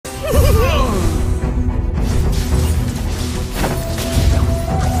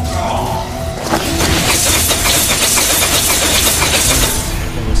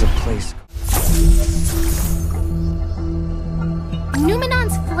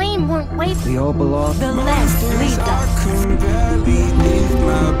won't wait. We all belong. The left lead I us. couldn't barely leave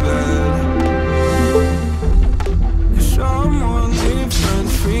my bed. 'Cause someone different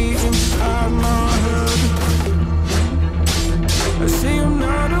free inside my head. I say I'm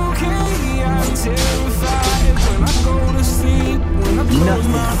not okay, I'm terrified when I go to sleep, when I close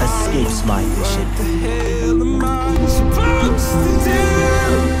Nothing my eyes. escapes my vision. What the hell am I supposed to do?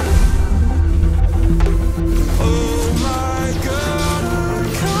 Oh my God, I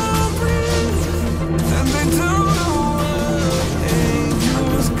can't breathe, and they don't know what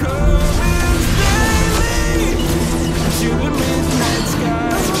angels coming daily to the midnight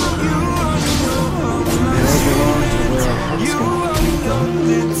sky. You only know how much you meant. You only know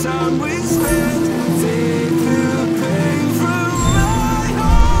the time we spent. Take the pain from my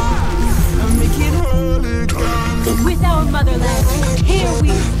heart and make it whole again. With our motherland, here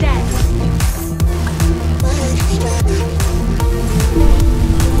we stand.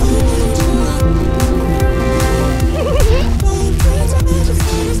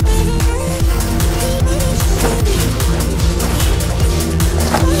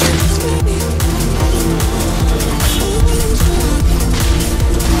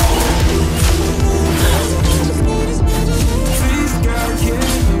 Please God, can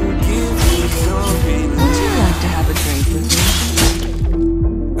you give me something? Would you like to have a drink with me?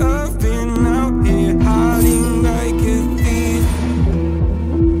 I've been out here hiding like a thief.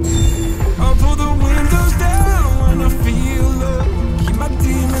 I'll pull the windows down when I feel low. Keep my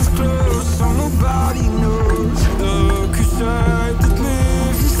demons close so nobody knows the crusade that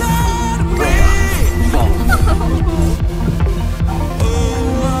lives inside of me. Oh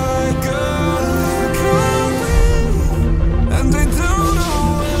my God, I can't breathe, and they don't know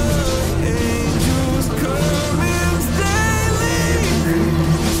what angels coming daily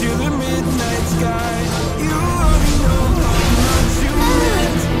to the midnight sky. You only know how much you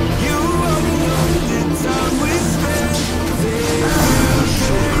meant. You only know the time we spent. Take the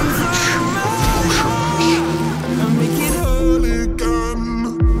pain from my heart and make it whole again.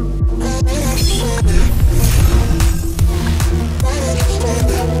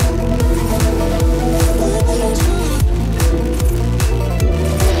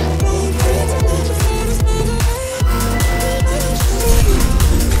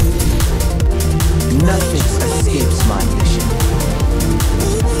 Nothing escapes my vision.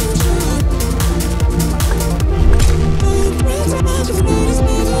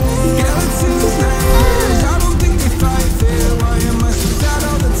 Galaxies, nightmares, I don't think they fight fair. Why am I so sad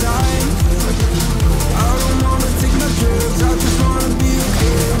all the time? I don't wanna take my drugs, I just wanna be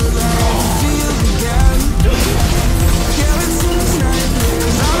okay without feel again. Galaxies,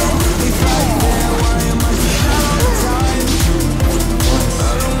 nightmares, I don't think they fight fair. Why am I so sad all the time?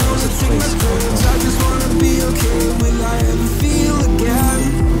 I don't wanna take my drugs, I just wanna be okay. Will I ever feel again?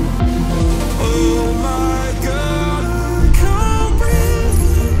 Oh my God, I can't breathe.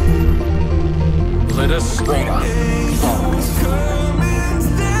 Let us straight up.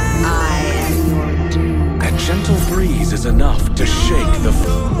 A gentle breeze is enough to shake the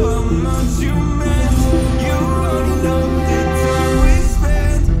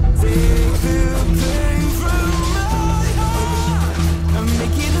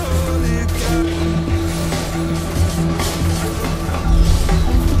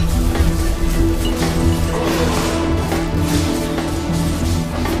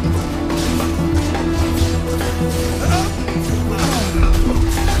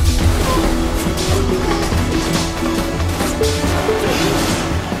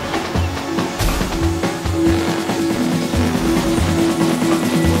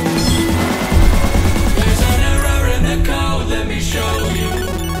There's an error in the code, let me show you.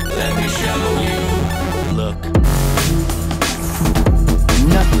 Let me show you. look.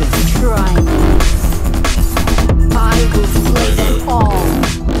 Nothing. Try. I will slay them all.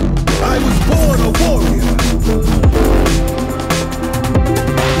 I was born a warrior.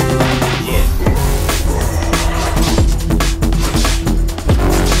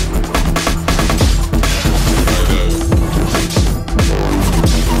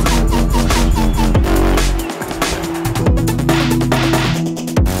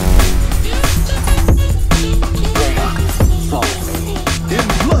 In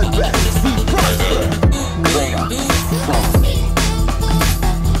bloodbath, we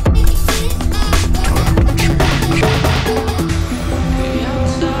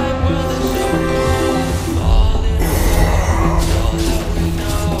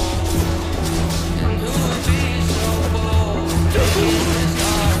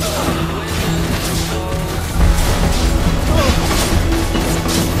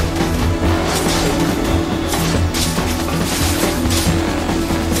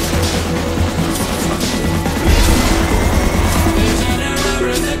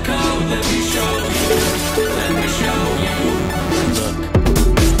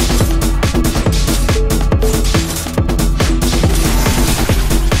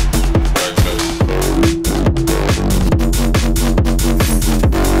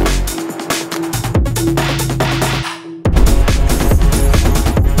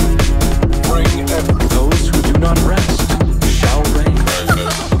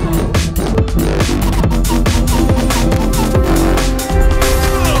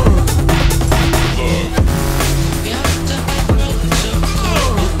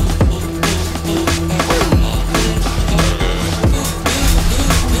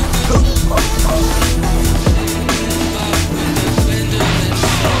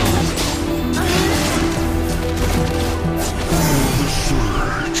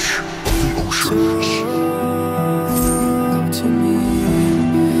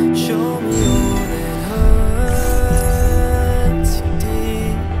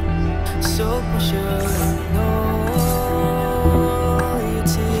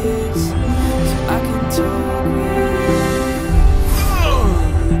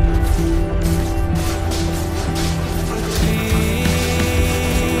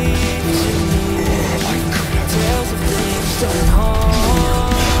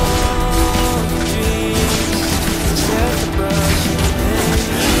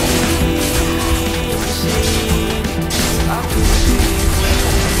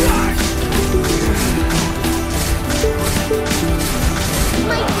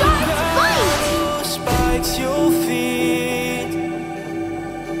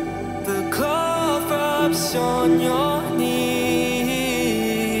cover-ups on your knees.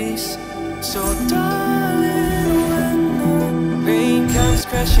 So darling, when the rain comes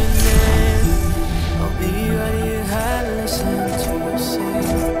crashing in, I'll be right here and listen to you sing.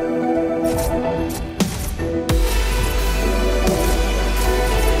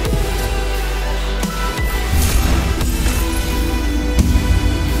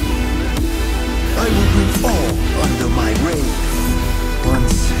 I will bring all under my reign.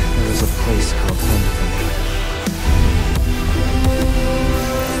 Once there was a place called home for me.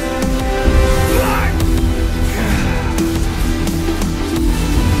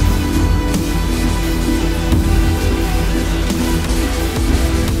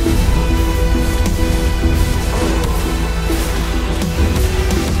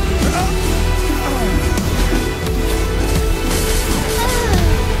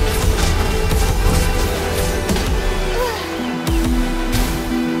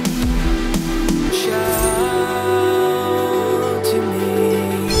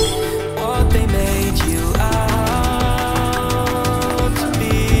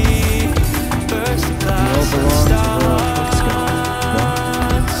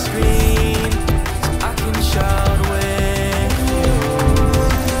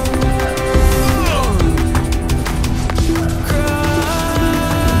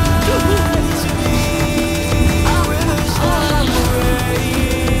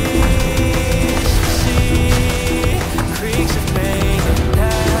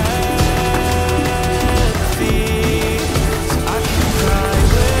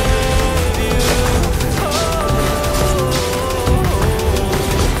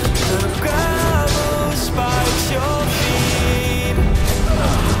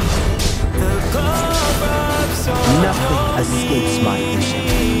 Escapes my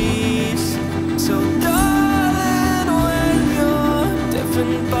vision. So darling, when you're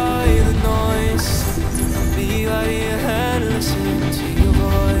deafened by the noise, I'll be right here and listen to your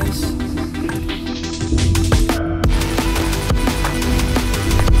voice.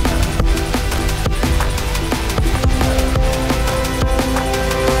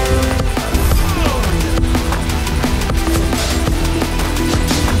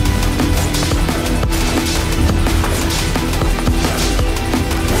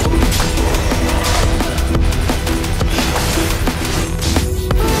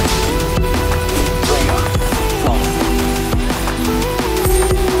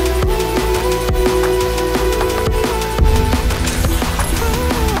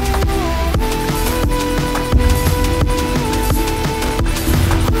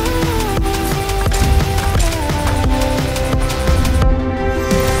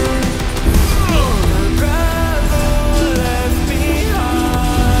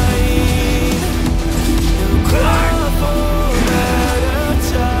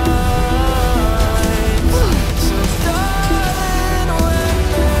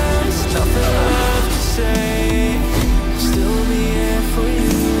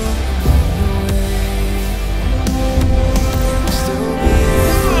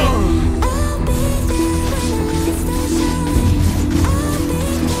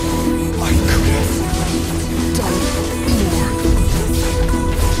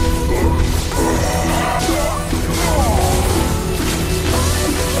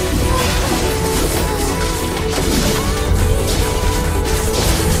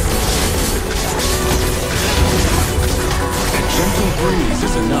 breeze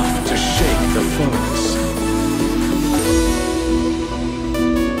is enough to shake the foes.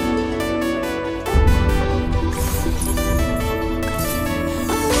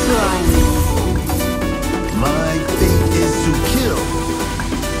 My fate is to kill.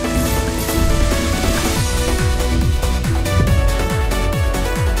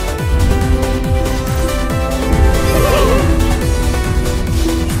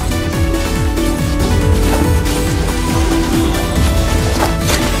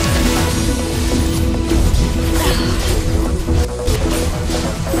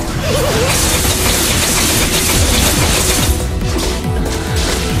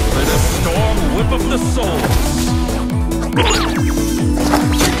 Let a storm whip up the souls.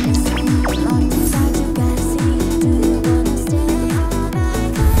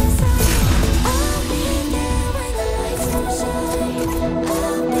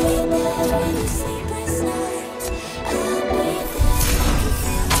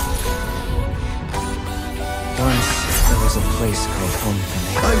 Once there was a place called home for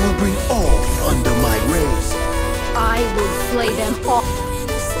me. I will bring all under my reign. I will slay them all.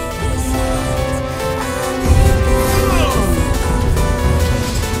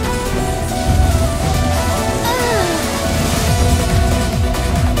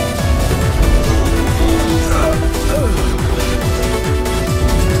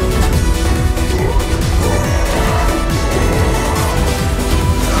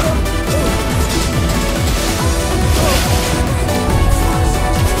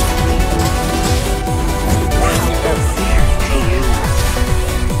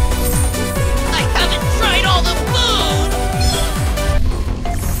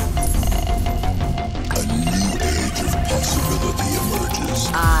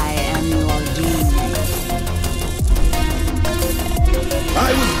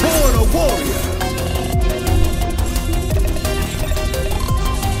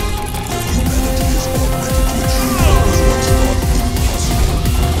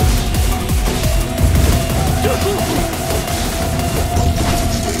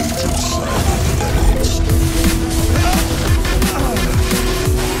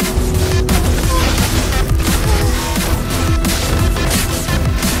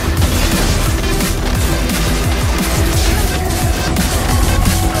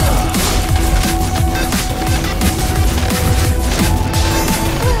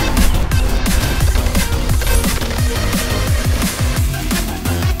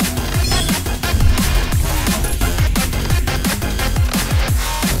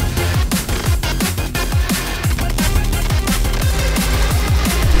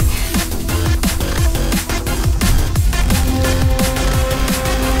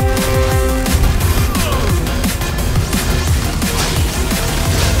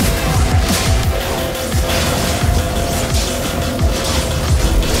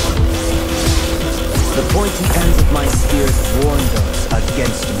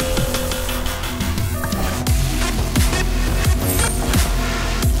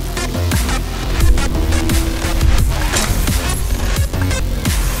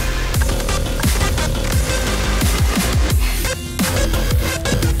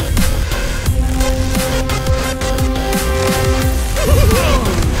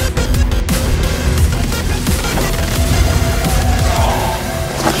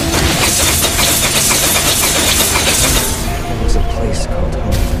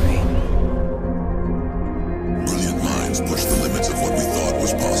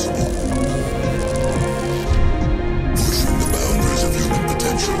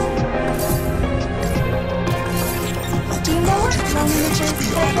 for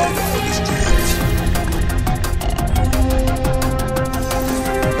your love.